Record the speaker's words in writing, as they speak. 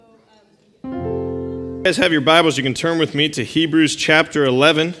You guys have your Bibles, you can turn with me to Hebrews chapter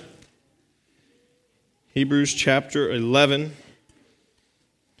 11. Hebrews chapter 11.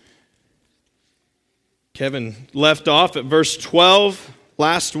 Kevin left off at verse 12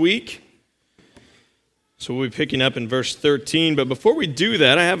 last week, so we'll be picking up in verse 13. But before we do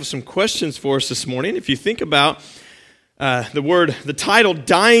that, I have some questions for us this morning. If you think about the title,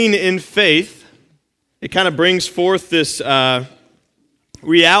 Dying in Faith, it kind of brings forth this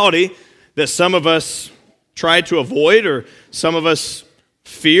reality that some of us try to avoid or some of us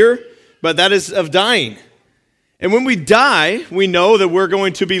fear, but that is of dying. And when we die, we know that we're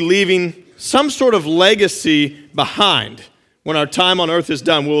going to be leaving some sort of legacy behind. When our time on earth is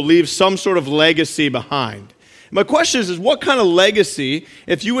done, we'll leave some sort of legacy behind. My question is what kind of legacy,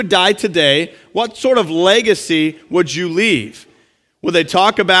 if you would die today, what sort of legacy would you leave? Would they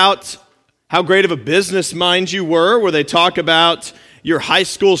talk about how great of a business mind you were? Will they talk about your high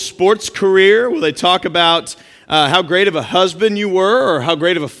school sports career? Will they talk about how great of a husband you were or how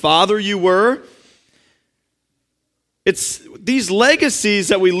great of a father you were? It's these legacies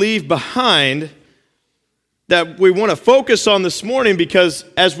that we leave behind that we want to focus on this morning, because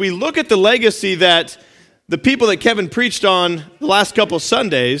as we look at the legacy that the people that Kevin preached on the last couple of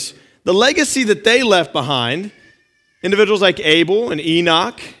Sundays, the legacy that they left behind, individuals like Abel and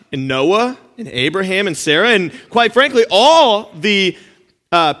Enoch and Noah and Abraham and Sarah, and quite frankly, all the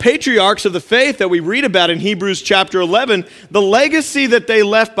patriarchs of the faith that we read about in Hebrews chapter 11, the legacy that they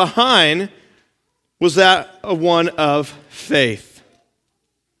left behind was that of one of faith.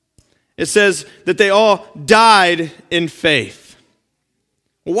 It says that they all died in faith.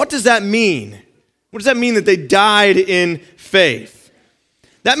 Well, what does that mean? What does that mean that they died in faith?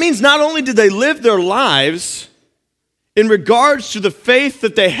 That means not only did they live their lives in regards to the faith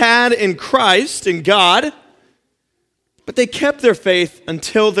that they had in Christ, in God, but they kept their faith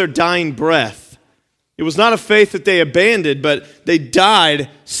until their dying breath. It was not a faith that they abandoned, but they died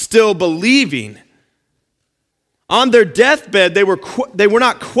still believing. On their deathbed, they were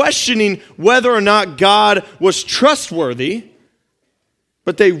not questioning whether or not God was trustworthy,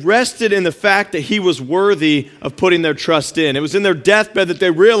 but they rested in the fact that he was worthy of putting their trust in. It was in their deathbed that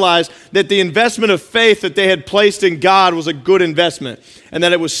they realized that the investment of faith that they had placed in God was a good investment, and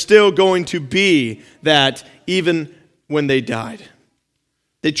that it was still going to be that even when they died.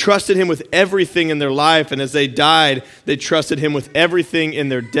 They trusted him with everything in their life, and as they died, they trusted him with everything in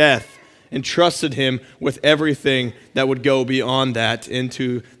their death, and trusted him with everything that would go beyond that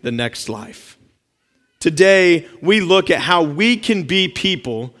into the next life. Today, we look at how we can be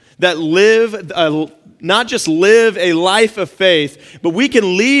people that not just live a life of faith, but we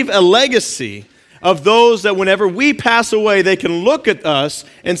can leave a legacy of those that whenever we pass away, they can look at us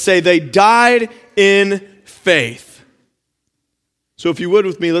and say they died in faith. So if you would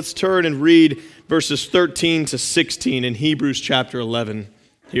with me, let's turn and read verses 13 to 16 in Hebrews chapter 11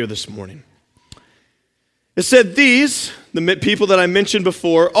 here this morning. It said, "These, the people that I mentioned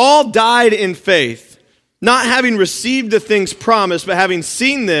before, all died in faith, not having received the things promised, but having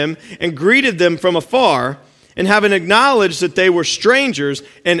seen them and greeted them from afar, and having acknowledged that they were strangers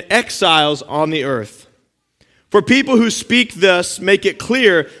and exiles on the earth. For people who speak thus make it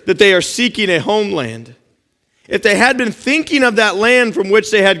clear that they are seeking a homeland. If they had been thinking of that land from which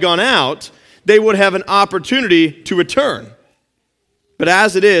they had gone out, they would have an opportunity to return. But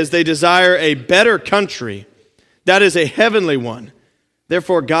as it is, they desire a better country, that is a heavenly one.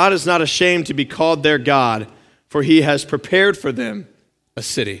 Therefore, God is not ashamed to be called their God, for he has prepared for them a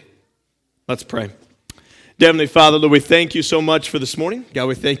city." Let's pray. Dear Heavenly Father, Lord, we thank you so much for this morning. God,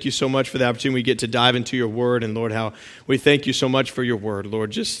 we thank you so much for the opportunity we get to dive into your word. And Lord, how we thank you so much for your word.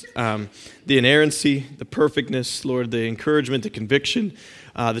 Lord, just the inerrancy, the perfectness, Lord, the encouragement, the conviction,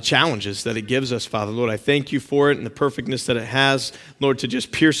 the challenges that it gives us, Father. Lord, I thank you for it and the perfectness that it has, Lord, to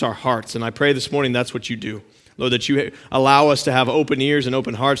just pierce our hearts. And I pray this morning that's what you do. Lord, that you allow us to have open ears and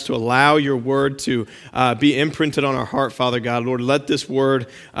open hearts to allow your word to be imprinted on our heart, Father God. Lord, let this word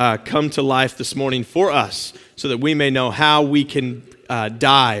come to life this morning for us so that we may know how we can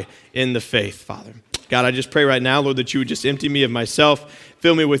die in the faith, Father. God, I just pray right now, Lord, that you would just empty me of myself,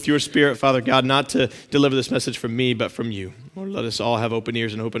 fill me with your spirit, Father God, not to deliver this message from me, but from you. Lord, let us all have open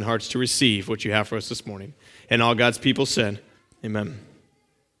ears and open hearts to receive what you have for us this morning. And all God's people said, amen.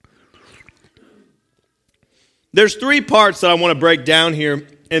 There's three parts that I want to break down here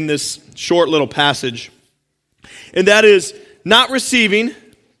in this short little passage. And that is not receiving,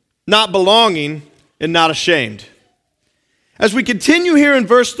 not belonging, and not ashamed. As we continue here in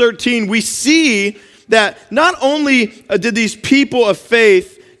verse 13, we see that not only did these people of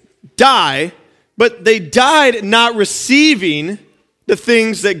faith die, but they died not receiving the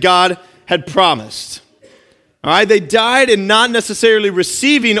things that God had promised. All right, they died in not necessarily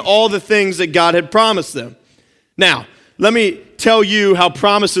receiving all the things that God had promised them. Now, let me tell you how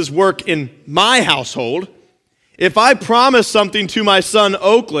promises work in my household. If I promise something to my son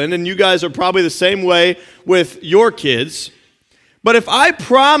Oakland, and you guys are probably the same way with your kids, but if I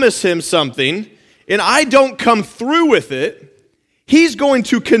promise him something and I don't come through with it, he's going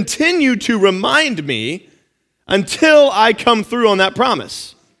to continue to remind me until I come through on that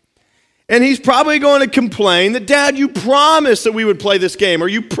promise. And he's probably going to complain that, Dad, you promised that we would play this game, or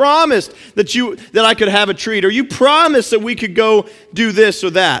you promised that I could have a treat, or you promised that we could go do this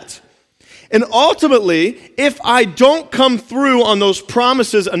or that. And ultimately, if I don't come through on those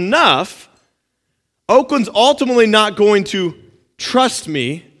promises enough, Oakland's ultimately not going to trust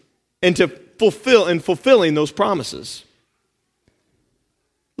me into fulfilling those promises.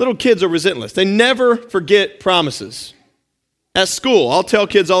 Little kids are relentless. They never forget promises. At school, I'll tell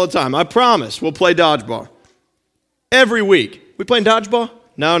kids all the time, I promise we'll play dodgeball. Every week. We playing dodgeball?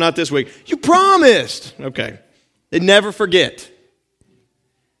 No, not this week. You promised. Okay. They never forget.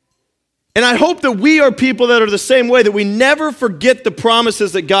 And I hope that we are people that are the same way, that we never forget the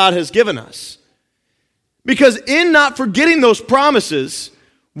promises that God has given us. Because in not forgetting those promises,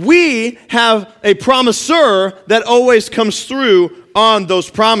 we have a promisor that always comes through on those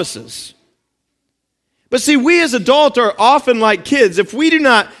promises. But see, we as adults are often like kids. If we do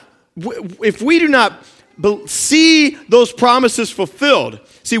not see those promises fulfilled,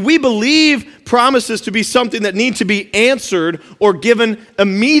 see, we believe promises to be something that need to be answered or given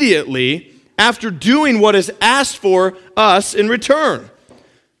immediately after doing what is asked for us in return.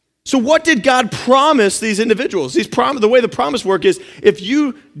 So what did God promise these individuals? The way the promise work is, if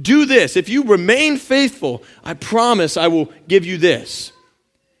you do this, if you remain faithful, I promise I will give you this.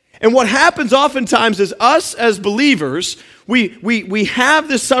 And what happens oftentimes is us as believers, we have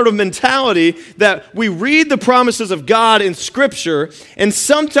this sort of mentality that we read the promises of God in Scripture, and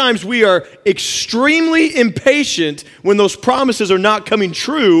sometimes we are extremely impatient when those promises are not coming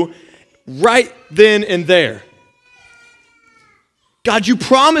true right then and there. God, you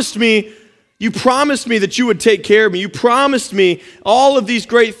promised me that you would take care of me. You promised me all of these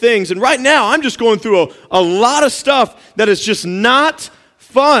great things. And right now, I'm just going through a lot of stuff that is just not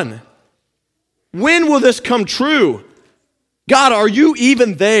fun. When will this come true? God, are you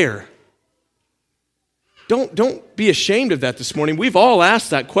even there? Don't be ashamed of that this morning. We've all asked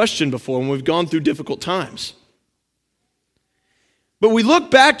that question before when we've gone through difficult times. But we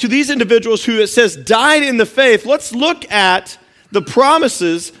look back to these individuals who, it says, died in the faith. Let's look at the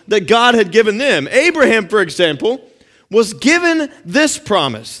promises that God had given them. Abraham, for example, was given this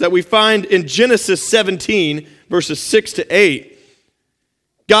promise that we find in Genesis 17, verses 6 to 8.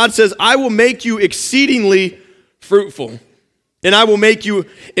 God says, I will make you exceedingly fruitful, and I will make you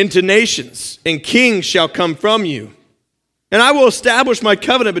into nations, and kings shall come from you. And I will establish my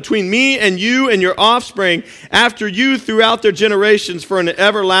covenant between me and you and your offspring after you throughout their generations for an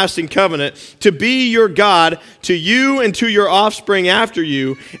everlasting covenant, to be your God, to you and to your offspring after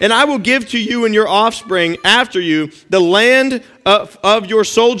you. And I will give to you and your offspring after you the land of your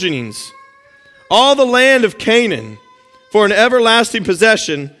sojournings, all the land of Canaan, for an everlasting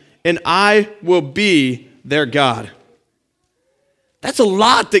possession, and I will be their God. That's a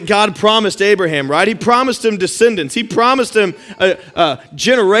lot that God promised Abraham, right? He promised him descendants. He promised him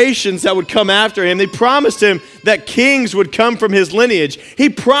generations that would come after him. They promised him that kings would come from his lineage. He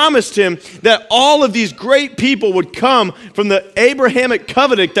promised him that all of these great people would come from the Abrahamic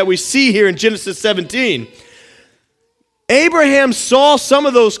covenant that we see here in Genesis 17. Abraham saw some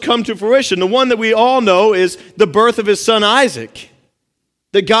of those come to fruition. The one that we all know is the birth of his son Isaac,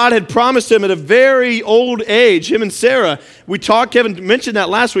 that God had promised him at a very old age, him and Sarah. Kevin mentioned that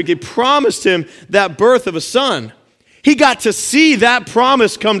last week. They promised him that birth of a son. He got to see that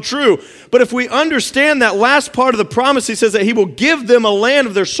promise come true. But if we understand that last part of the promise, he says that he will give them a land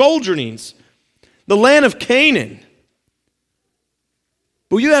of their sojournings, the land of Canaan.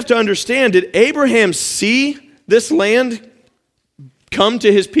 But you have to understand, did Abraham see this land come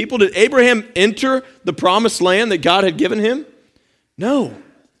to his people? Did Abraham enter the promised land that God had given him? No.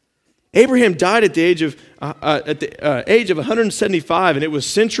 Abraham died at the age of 175, and it was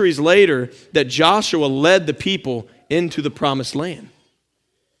centuries later that Joshua led the people into the promised land.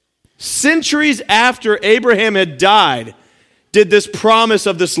 Centuries after Abraham had died, did this promise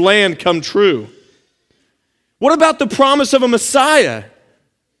of this land come true. What about the promise of a Messiah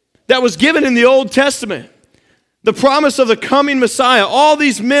that was given in the Old Testament? The promise of the coming Messiah. All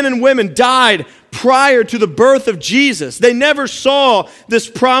these men and women died prior to the birth of Jesus. They never saw this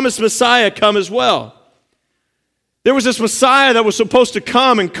promised Messiah come as well. There was this Messiah that was supposed to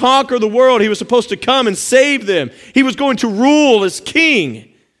come and conquer the world. He was supposed to come and save them. He was going to rule as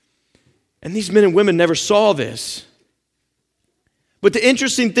king. And these men and women never saw this. But the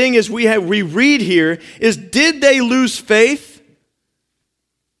interesting thing is we read here is, did they lose faith?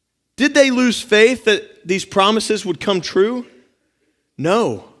 Did they lose faith that these promises would come true?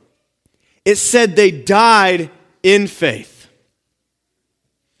 No. It said they died in faith.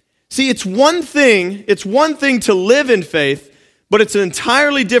 See, it's one thing to live in faith, but it's an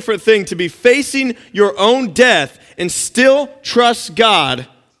entirely different thing to be facing your own death and still trust God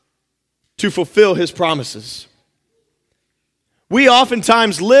to fulfill his promises. We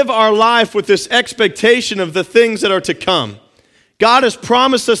oftentimes live our life with this expectation of the things that are to come. God has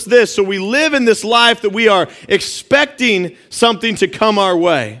promised us this, so we live in this life that we are expecting something to come our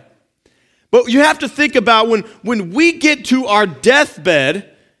way. But you have to think about when we get to our deathbed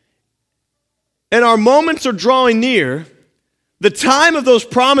and our moments are drawing near, the time of those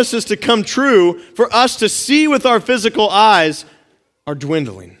promises to come true for us to see with our physical eyes are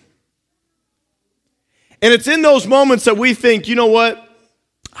dwindling. And it's in those moments that we think, you know what?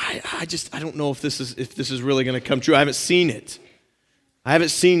 I don't know if this is really going to come true. I haven't seen it. I haven't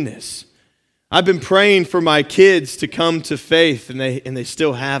seen this. I've been praying for my kids to come to faith, and they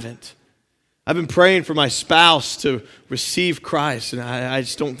still haven't. I've been praying for my spouse to receive Christ, and I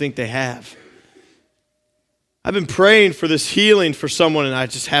just don't think they have. I've been praying for this healing for someone, and I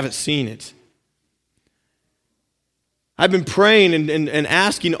just haven't seen it. I've been praying and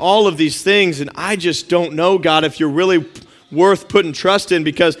asking all of these things, and I just don't know, God, if you're really worth putting trust in,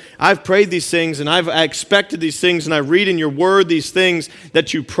 because I've prayed these things, and I expected these things, and I read in your word these things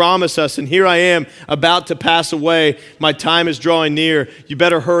that you promise us, and here I am about to pass away. My time is drawing near. You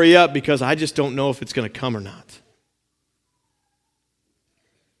better hurry up, because I just don't know if it's going to come or not.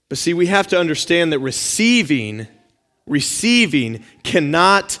 But see, we have to understand that receiving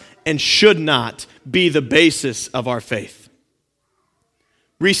cannot and should not be the basis of our faith.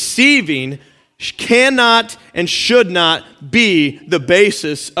 Receiving cannot and should not be the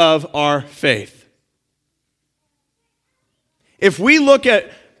basis of our faith. If we look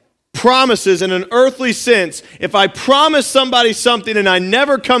at promises in an earthly sense, if I promise somebody something and I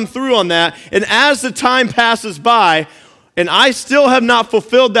never come through on that, and as the time passes by, and I still have not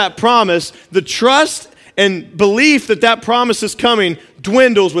fulfilled that promise, the trust and belief that that promise is coming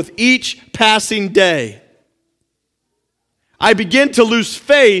dwindles with each passing day. I begin to lose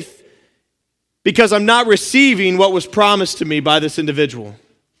faith because I'm not receiving what was promised to me by this individual.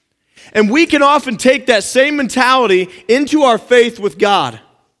 And we can often take that same mentality into our faith with God.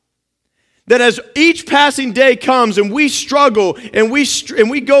 That as each passing day comes and we struggle and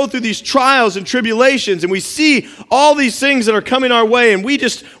we go through these trials and tribulations and we see all these things that are coming our way, and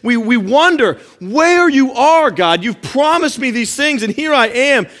we wonder where you are, God. You've promised me these things, and here I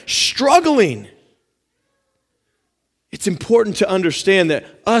am struggling. It's important to understand that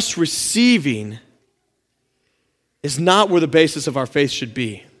us receiving is not where the basis of our faith should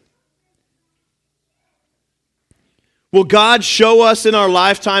be. Will God show us in our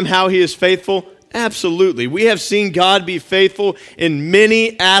lifetime how he is faithful? Absolutely. We have seen God be faithful in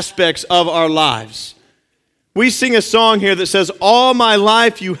many aspects of our lives. We sing a song here that says, all my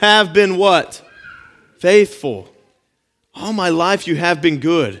life you have been what? Faithful. All my life you have been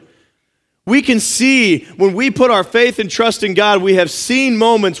good. We can see when we put our faith and trust in God, we have seen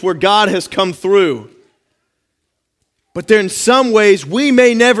moments where God has come through. But there in some ways, we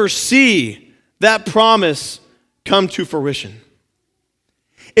may never see that promise come to fruition.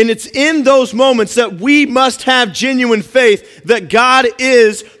 And it's in those moments that we must have genuine faith that God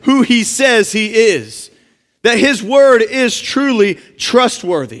is who he says he is. That his word is truly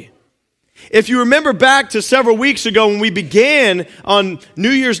trustworthy. If you remember back to several weeks ago when we began on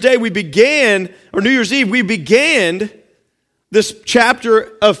New Year's Day, New Year's Eve, we began this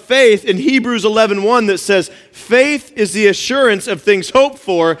chapter of faith in Hebrews 11:1 that says, faith is the assurance of things hoped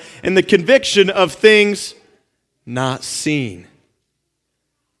for and the conviction of things not seen.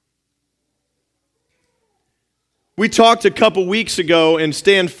 We talked a couple weeks ago and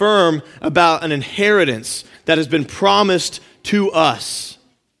Stand Firm about an inheritance that has been promised to us.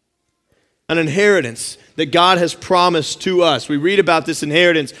 An inheritance that God has promised to us. We read about this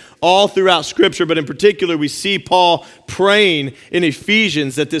inheritance all throughout Scripture, but in particular we see Paul praying in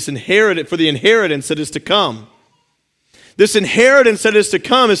Ephesians that for the inheritance that is to come. This inheritance that is to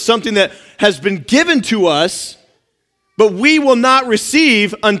come is something that has been given to us, but we will not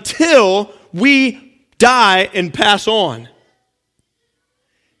receive until we die and pass on.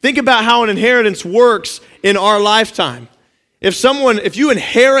 Think about how an inheritance works in our lifetime. If you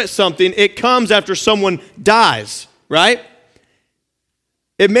inherit something, it comes after someone dies. right?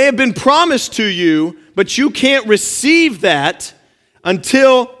 It may have been promised to you, but you can't receive that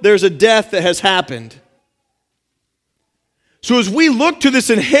until there's a death that has happened. So as we look to this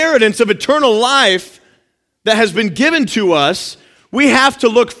inheritance of eternal life that has been given to us, we have to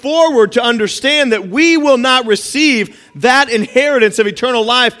look forward to understand that we will not receive that inheritance of eternal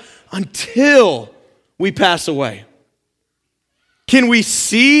life until we pass away. Can we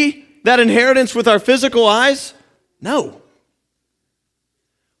see that inheritance with our physical eyes? No.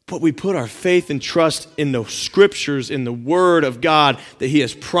 But we put our faith and trust in the scriptures, in the word of God, that he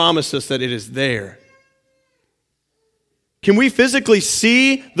has promised us that it is there. Can we physically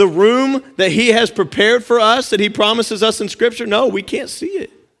see the room that he has prepared for us, that he promises us in Scripture? No, we can't see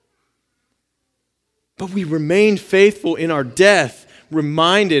it. But we remain faithful in our death,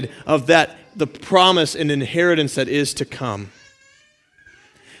 reminded of that, the promise and inheritance that is to come.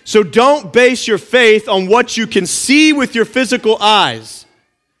 So don't base your faith on what you can see with your physical eyes.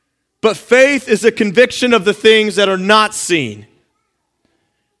 But faith is a conviction of the things that are not seen.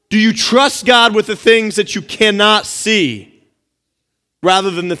 Do you trust God with the things that you cannot see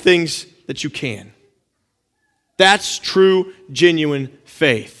rather than the things that you can? That's true, genuine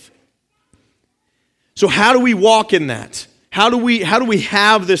faith. So how do we walk in that? How do we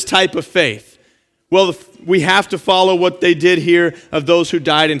have this type of faith? Well, we have to follow what they did here of those who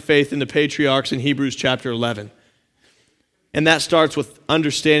died in faith in the patriarchs in Hebrews chapter 11. And that starts with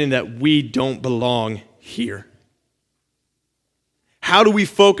understanding that we don't belong here. How do we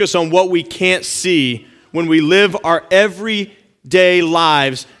focus on what we can't see when we live our everyday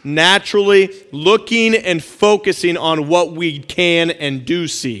lives naturally looking and focusing on what we can and do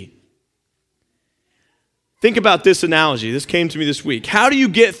see? Think about this analogy. This came to me this week. How do you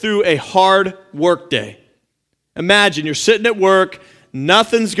get through a hard work day? Imagine you're sitting at work,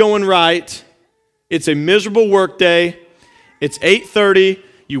 nothing's going right. It's a miserable work day. It's 8:30.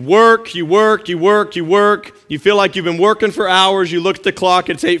 You work. You feel like you've been working for hours. You look at the clock,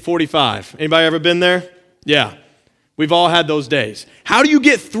 it's 8:45. Anybody ever been there? Yeah. We've all had those days. How do you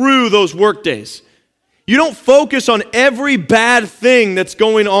get through those work days? You don't focus on every bad thing that's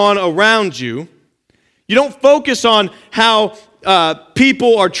going on around you. You don't focus on how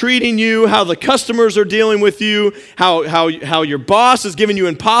people are treating you, how the customers are dealing with you, how your boss is giving you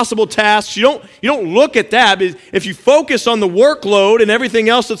impossible tasks. You don't look at that. If you focus on the workload and everything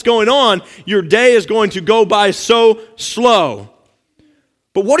else that's going on, your day is going to go by so slow.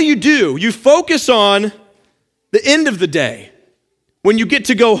 But what do? You focus on the end of the day, when you get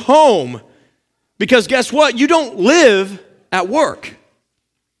to go home, because guess what? You don't live at work.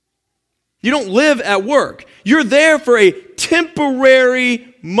 You don't live at work. You're there for a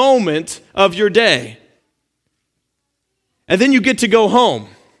temporary moment of your day. And then you get to go home.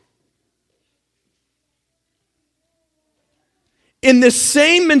 In this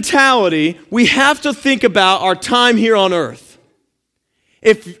same mentality, we have to think about our time here on earth.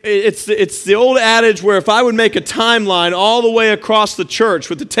 If it's the old adage where if I would make a timeline all the way across the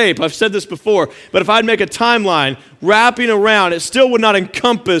church with the tape, I've said this before, but if I'd make a timeline wrapping around, it still would not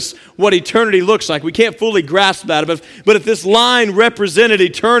encompass what eternity looks like. We can't fully grasp that. But if this line represented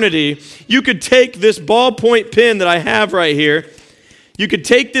eternity, you could take this ballpoint pen that I have right here, you could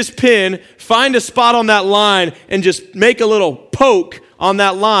take this pen, find a spot on that line, and just make a little poke on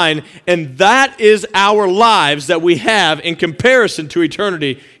that line, and that is our lives that we have in comparison to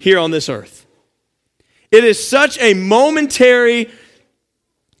eternity here on this earth. It is such a momentary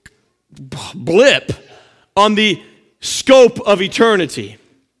blip on the scope of eternity.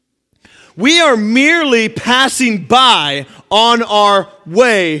 We are merely passing by on our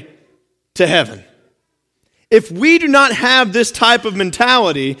way to heaven. If we do not have this type of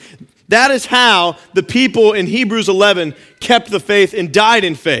mentality, that is how the people in Hebrews 11 kept the faith and died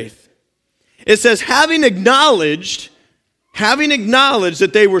in faith. It says, having acknowledged that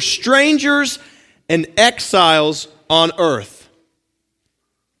they were strangers and exiles on earth.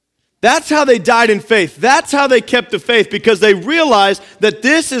 That's how they died in faith. That's how they kept the faith, because they realized that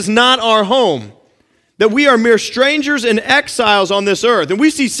this is not our home, that we are mere strangers and exiles on this earth. And we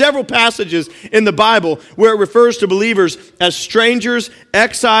see several passages in the Bible where it refers to believers as strangers,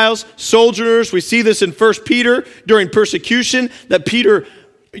 exiles, sojourners. We see this in 1 Peter during persecution, that Peter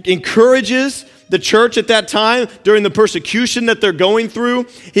encourages the church at that time during the persecution that they're going through.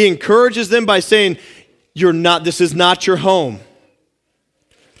 He encourages them by saying, this is not your home.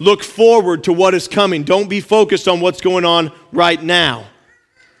 Look forward to what is coming. Don't be focused on what's going on right now.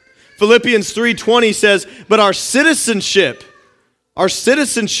 Philippians 3:20 says, but our citizenship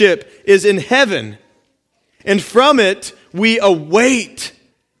is in heaven, and from it we await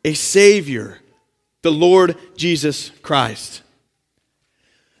a Savior, the Lord Jesus Christ.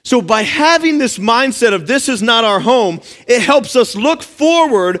 So by having this mindset of this is not our home, it helps us look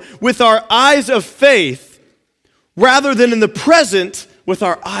forward with our eyes of faith rather than in the present with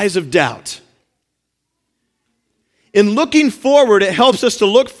our eyes of doubt. In looking forward, it helps us to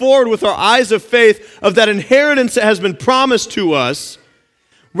look forward with our eyes of faith of that inheritance that has been promised to us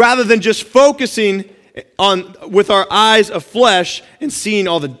rather than just focusing on with our eyes of flesh and seeing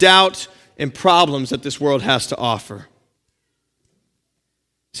all the doubt and problems that this world has to offer.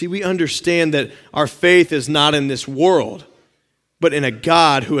 See, we understand that our faith is not in this world, but in a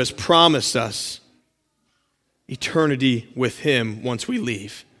God who has promised us eternity with Him once we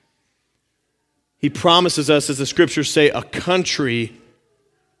leave. He promises us, as the scriptures say, a country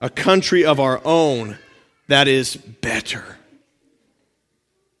of our own that is better.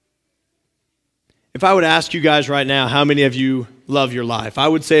 If I would ask you guys right now, how many of you love your life? I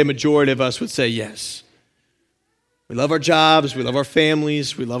would say a majority of us would say yes. We love our jobs, we love our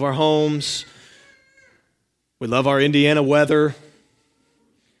families, we love our homes, we love our Indiana weather.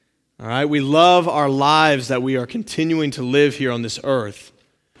 All right, we love our lives that we are continuing to live here on this earth.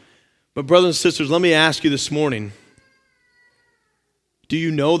 But brothers and sisters, let me ask you this morning, do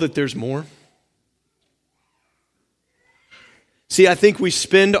you know that there's more? See, I think we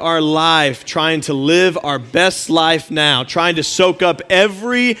spend our life trying to live our best life now, trying to soak up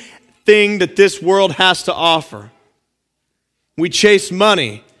everything that this world has to offer. We chase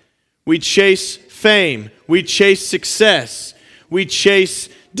money, we chase fame, we chase success, we chase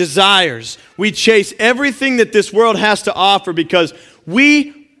desires, we chase everything that this world has to offer because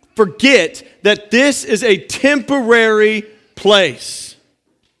we forget that this is a temporary place.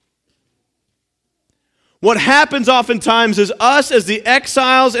 What happens oftentimes is us as the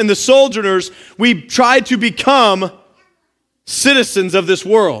exiles and the sojourners, we try to become citizens of this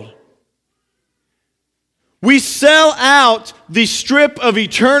world. We sell out the strip of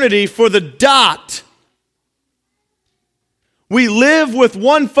eternity for the dot. We live with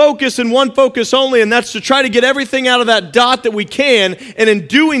one focus and one focus only, and that's to try to get everything out of that dot that we can, and in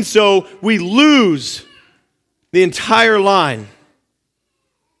doing so, we lose the entire line.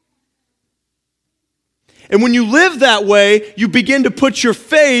 And when you live that way, you begin to put your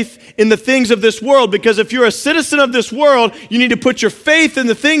faith in the things of this world. Because if you're a citizen of this world, you need to put your faith in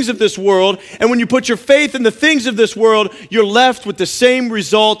the things of this world. And when you put your faith in the things of this world, you're left with the same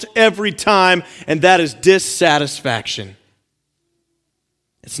result every time, and that is dissatisfaction.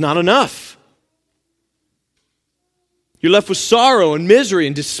 It's not enough. You're left with sorrow and misery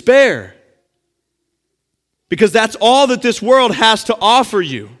and despair. Because that's all that this world has to offer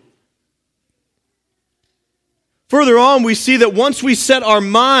you. Further on, we see that once we set our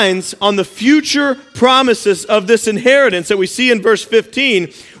minds on the future promises of this inheritance that we see in verse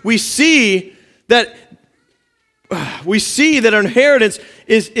 15, we see that our inheritance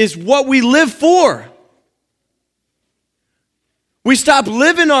is what we live for. We stop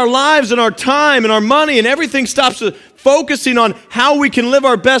living our lives and our time and our money, and everything stops focusing on how we can live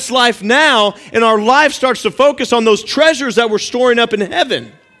our best life now, and our life starts to focus on those treasures that we're storing up in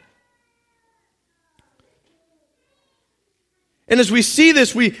heaven. And as we see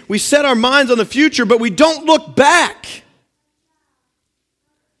this, we set our minds on the future, but we don't look back.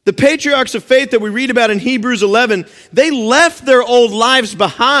 The patriarchs of faith that we read about in Hebrews 11, they left their old lives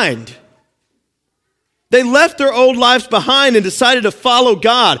behind. They left their old lives behind and decided to follow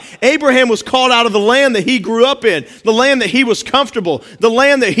God. Abraham was called out of the land that he grew up in, the land that he was comfortable, the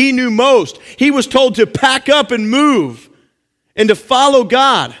land that he knew most. He was told to pack up and move and to follow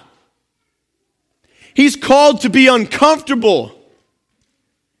God. He's called to be uncomfortable.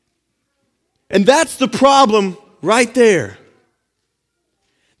 And that's the problem right there.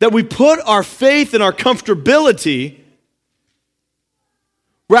 That we put our faith in our comfortability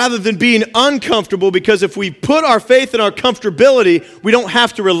rather than being uncomfortable, because if we put our faith in our comfortability, we don't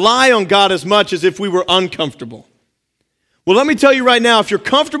have to rely on God as much as if we were uncomfortable. Well, let me tell you right now, if you're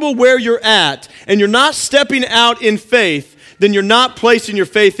comfortable where you're at and you're not stepping out in faith, then you're not placing your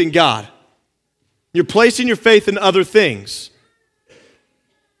faith in God. You're placing your faith in other things.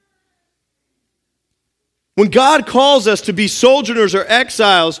 When God calls us to be sojourners or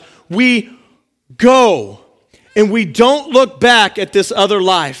exiles, we go and we don't look back at this other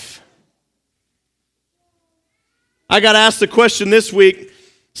life. I got asked the question this week.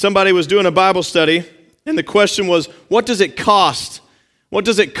 Somebody was doing a Bible study, and the question was, what does it cost? What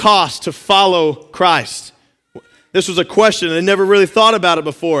does it cost to follow Christ? This was a question, and I never really thought about it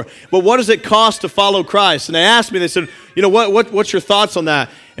before. But what does it cost to follow Christ? And they asked me, they said, what's your thoughts on that?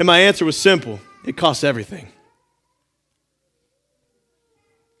 And my answer was simple. It costs everything.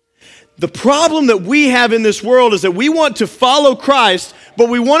 The problem that we have in this world is that we want to follow Christ, but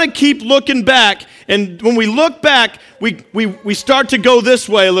we want to keep looking back. And when we look back, we start to go this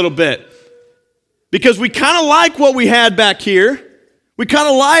way a little bit. Because we kind of like what we had back here. We kind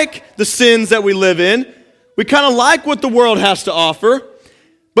of like the sins that we live in. We kind of like what the world has to offer.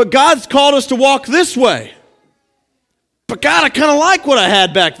 But God's called us to walk this way. But God, I kind of like what I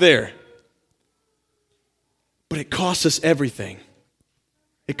had back there. But it costs us everything.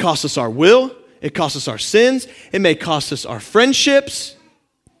 It costs us our will. It costs us our sins. It may cost us our friendships.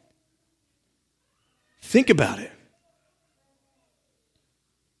 Think about it.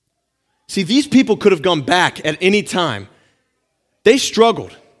 See, these people could have gone back at any time. They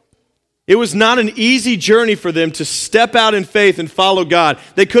struggled. It was not an easy journey for them to step out in faith and follow God.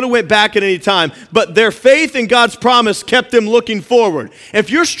 They could have went back at any time, but their faith in God's promise kept them looking forward. If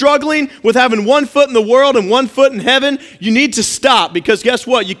you're struggling with having one foot in the world and one foot in heaven, you need to stop, because guess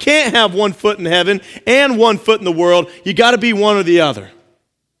what? You can't have one foot in heaven and one foot in the world. You got to be one or the other.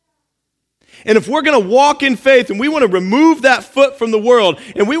 And if we're going to walk in faith and we want to remove that foot from the world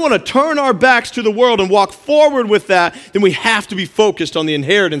and we want to turn our backs to the world and walk forward with that, then we have to be focused on the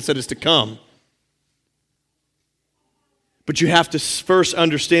inheritance that is to come. But you have to first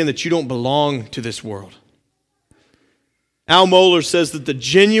understand that you don't belong to this world. Al Mohler says that the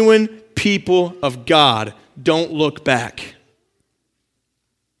genuine people of God don't look back.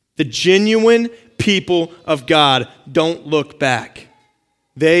 The genuine people of God don't look back.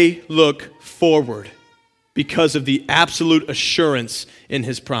 They look forward because of the absolute assurance in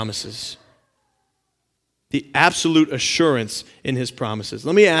his promises. The absolute assurance in his promises.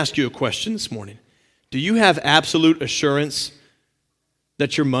 Let me ask you a question this morning. Do you have absolute assurance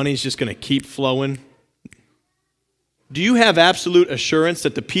that your money's just going to keep flowing? Do you have absolute assurance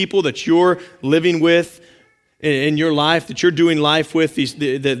that the people that you're living with in your life, that you're doing life with,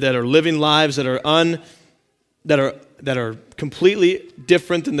 that are living lives that are completely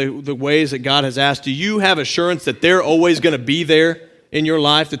different than the ways that God has asked, do you have assurance that they're always going to be there in your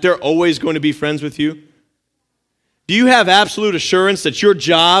life, that they're always going to be friends with you? Do you have absolute assurance that your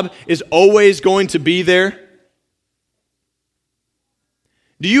job is always going to be there?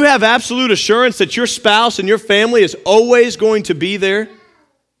 Do you have absolute assurance that your spouse and your family is always going to be there?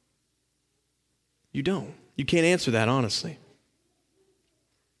 You don't. You can't answer that honestly.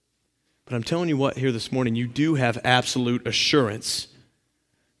 But I'm telling you what here this morning, you do have absolute assurance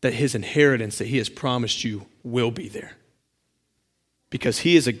that his inheritance that he has promised you will be there. Because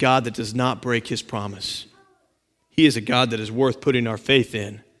he is a God that does not break his promise. He is a God that is worth putting our faith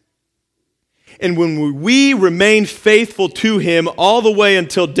in. And when we remain faithful to him all the way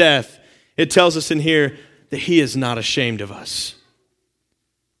until death, it tells us in here that he is not ashamed of us.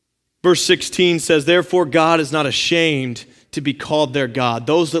 Verse 16 says, therefore God is not ashamed to be called their God.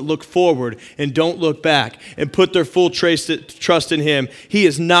 Those that look forward and don't look back and put their full trust in him, he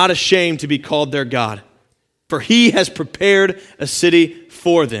is not ashamed to be called their God. For he has prepared a city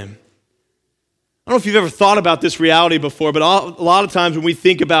for them. I don't know if you've ever thought about this reality before, but a lot of times when we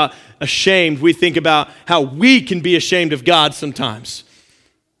think about ashamed, we think about how we can be ashamed of God sometimes.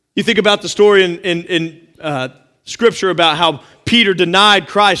 You think about the story in Scripture about how Peter denied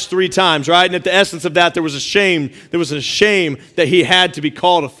Christ 3 times, right? And at the essence of that, there was a shame that he had to be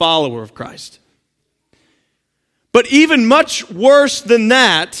called a follower of Christ. But even much worse than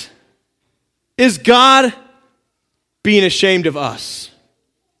that is God being ashamed of us.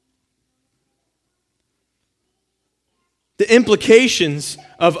 The implications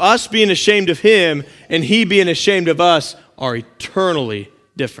of us being ashamed of him and he being ashamed of us are eternally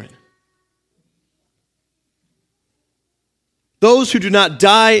different. Those who do not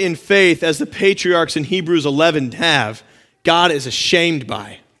die in faith, as the patriarchs in Hebrews 11 have, God is ashamed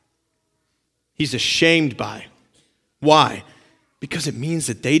by. He's ashamed by. Why? Because it means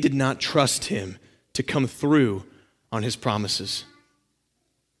that they did not trust him to come through on his promises.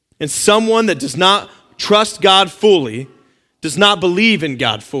 And someone that does not trust God fully does not believe in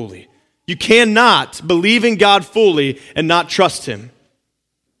God fully. You cannot believe in God fully and not trust him.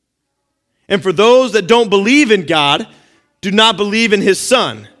 And for those that don't believe in God, do not believe in his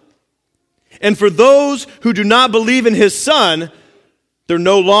Son. And for those who do not believe in his Son, there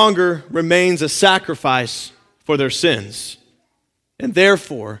no longer remains a sacrifice for their sins. And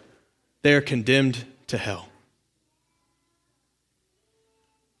therefore, they are condemned to hell.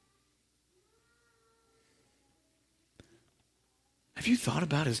 Have you thought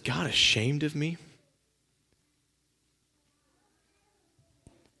about, is God ashamed of me?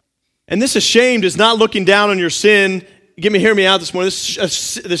 And this ashamed is not looking down on your sin. Hear me out this morning.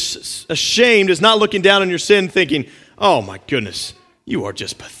 This ashamed is not looking down on your sin thinking, oh my goodness, You are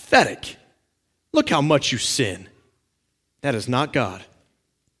just pathetic. Look how much you sin. That is not God.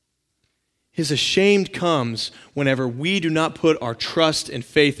 His ashamed comes whenever we do not put our trust and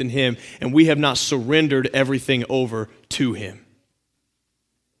faith in him and we have not surrendered everything over to him.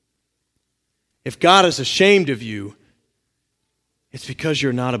 If God is ashamed of you, it's because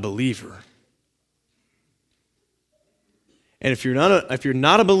you're not a believer. And if you're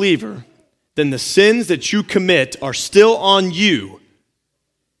not a believer, then the sins that you commit are still on you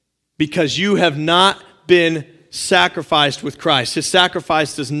because you have not been sacrificed with Christ. His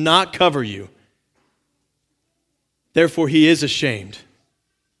sacrifice does not cover you. Therefore, he is ashamed.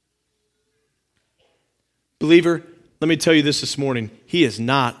 Believer, let me tell you this morning. He is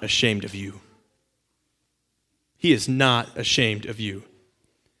not ashamed of you. He is not ashamed of you.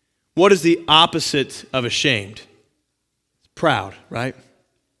 What is the opposite of ashamed? Proud, right?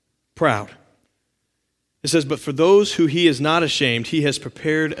 Proud. It says, but for those who he is not ashamed, he has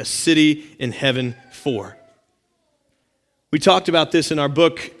prepared a city in heaven for. We talked about this in our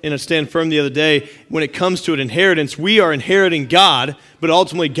book, in a Stand Firm the other day. When it comes to an inheritance, we are inheriting God, but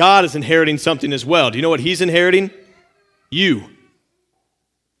ultimately God is inheriting something as well. Do you know what he's inheriting? You.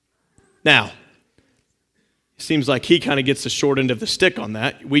 Now, it seems like he kind of gets the short end of the stick on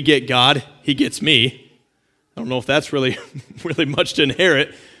that. We get God, he gets me. I don't know if that's really much to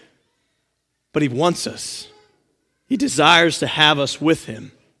inherit, but he wants us. He desires to have us with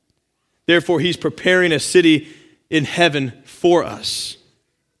him. Therefore, he's preparing a city in heaven for us.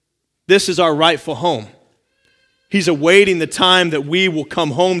 This is our rightful home. He's awaiting the time that we will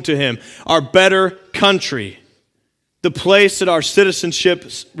come home to him, our better country, the place that our citizenship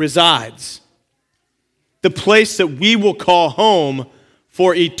resides, the place that we will call home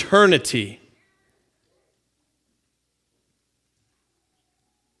for eternity.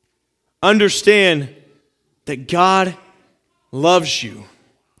 Understand that God loves you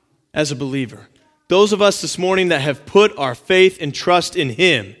as a believer. Those of us this morning that have put our faith and trust in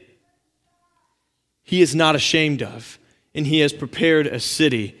him, he is not ashamed of, and he has prepared a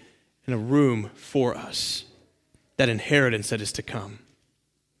city and a room for us, that inheritance that is to come.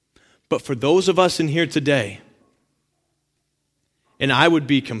 But for those of us in here today, and I would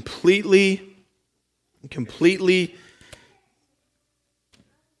be completely,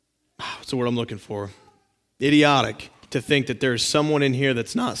 what's the word I'm looking for? Idiotic to think that there's someone in here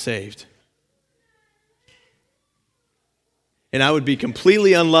that's not saved. And I would be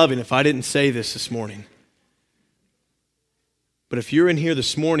completely unloving if I didn't say this morning. But if you're in here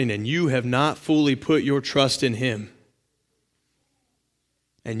this morning and you have not fully put your trust in him,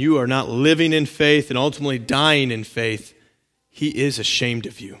 and you are not living in faith and ultimately dying in faith, he is ashamed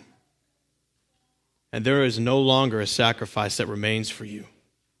of you. And there is no longer a sacrifice that remains for you.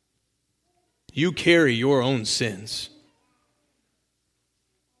 You carry your own sins.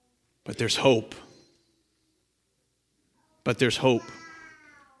 But there's hope. But there's hope.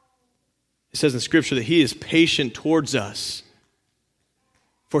 It says in Scripture that he is patient towards us,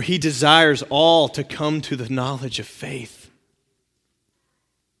 for he desires all to come to the knowledge of faith.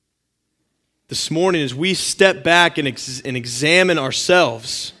 This morning, as we step back and examine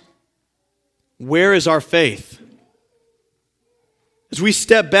ourselves, where is our faith? As we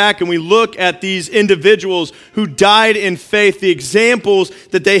step back and we look at these individuals who died in faith, the examples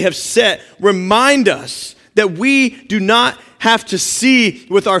that they have set remind us that we do not have to see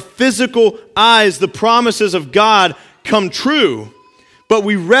with our physical eyes the promises of God come true, but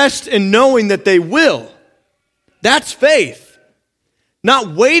we rest in knowing that they will. That's faith.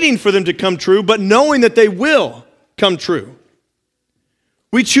 Not waiting for them to come true, but knowing that they will come true.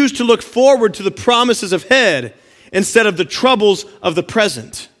 We choose to look forward to the promises ahead instead of the troubles of the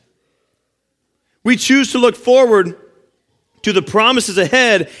present. We choose to look forward to the promises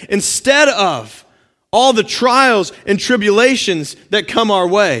ahead instead of all the trials and tribulations that come our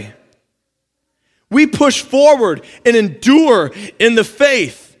way. We push forward and endure in the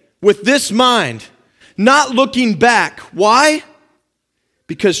faith with this mind, not looking back. Why?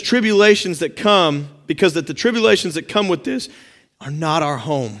 Because the tribulations that come with this are not our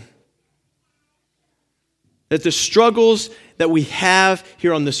home. That the struggles that we have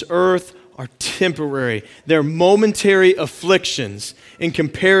here on this earth are temporary. They're momentary afflictions in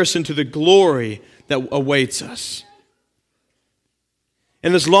comparison to the glory that awaits us.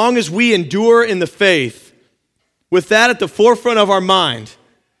 And as long as we endure in the faith, with that at the forefront of our mind,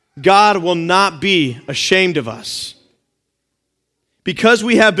 God will not be ashamed of us. Because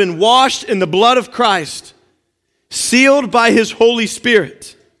we have been washed in the blood of Christ, sealed by his Holy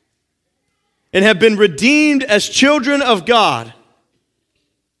Spirit, and have been redeemed as children of God,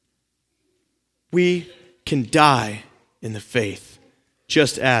 we can die in the faith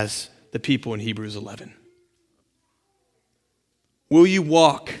just as the people in Hebrews 11. Will you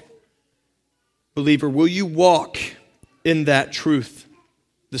walk, believer, will you walk in that truth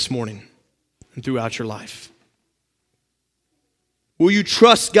this morning and throughout your life? Will you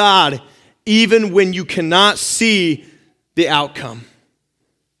trust God even when you cannot see the outcome?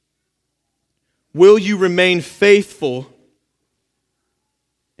 Will you remain faithful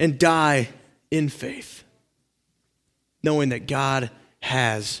and die in faith, knowing that God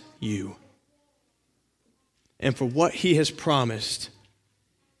has you? And for what he has promised,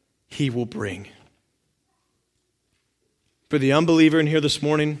 he will bring. For the unbeliever in here this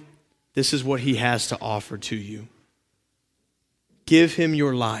morning, this is what he has to offer to you. Give him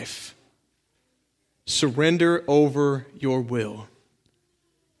your life. Surrender over your will.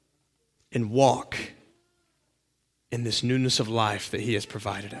 And walk in this newness of life that he has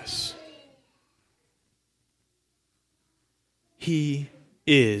provided us. He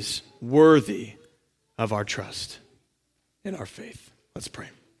is worthy of our trust and our faith. Let's pray.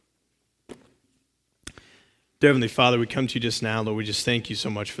 Dear Heavenly Father, we come to you just now, Lord. We just thank you so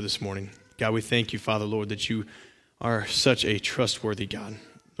much for this morning. God, we thank you, Father, Lord, that you are such a trustworthy God.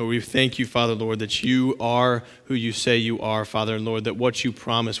 Lord, we thank you, Father, Lord, that you are who you say you are, Father, and Lord, that what you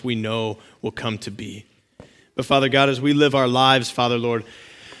promise we know will come to be. But Father God, as we live our lives, Father, Lord,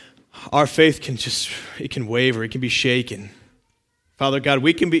 our faith can waver, it can be shaken. Father God,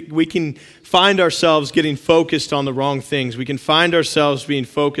 we can find ourselves getting focused on the wrong things. We can find ourselves being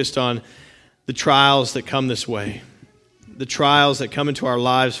focused on the trials that come this way, the trials that come into our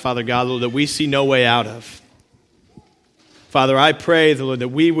lives, Father God, Lord, that we see no way out of. Father, I pray, Lord, that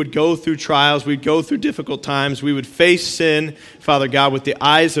we would go through trials, we'd go through difficult times, we would face sin, Father God, with the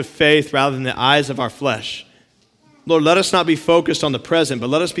eyes of faith rather than the eyes of our flesh. Lord, let us not be focused on the present, but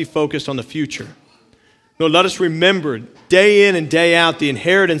let us be focused on the future. Lord, let us remember day in and day out the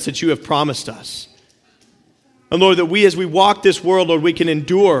inheritance that you have promised us. And Lord, that as we walk this world, Lord, we can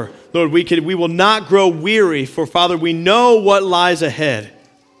endure. Lord, we will not grow weary, for Father, we know what lies ahead.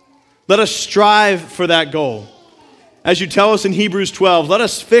 Let us strive for that goal. As you tell us in Hebrews 12, let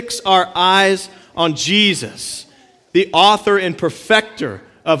us fix our eyes on Jesus, the author and perfecter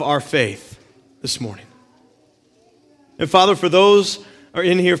of our faith this morning. And Father, for those are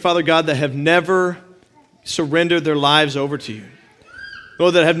in here, Father God, that have never surrendered their lives over to you,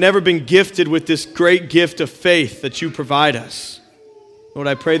 Lord, that have never been gifted with this great gift of faith that you provide us, Lord,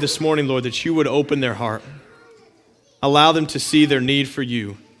 I pray this morning, Lord, that you would open their heart, allow them to see their need for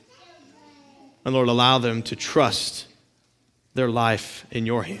you, and Lord, allow them to trust their life in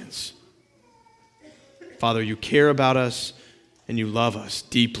your hands. Father, you care about us and you love us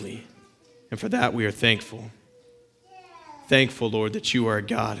deeply. And for that we are thankful. Thankful, Lord, that you are a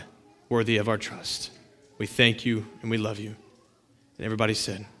God worthy of our trust. We thank you and we love you. And everybody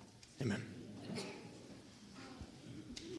said, amen.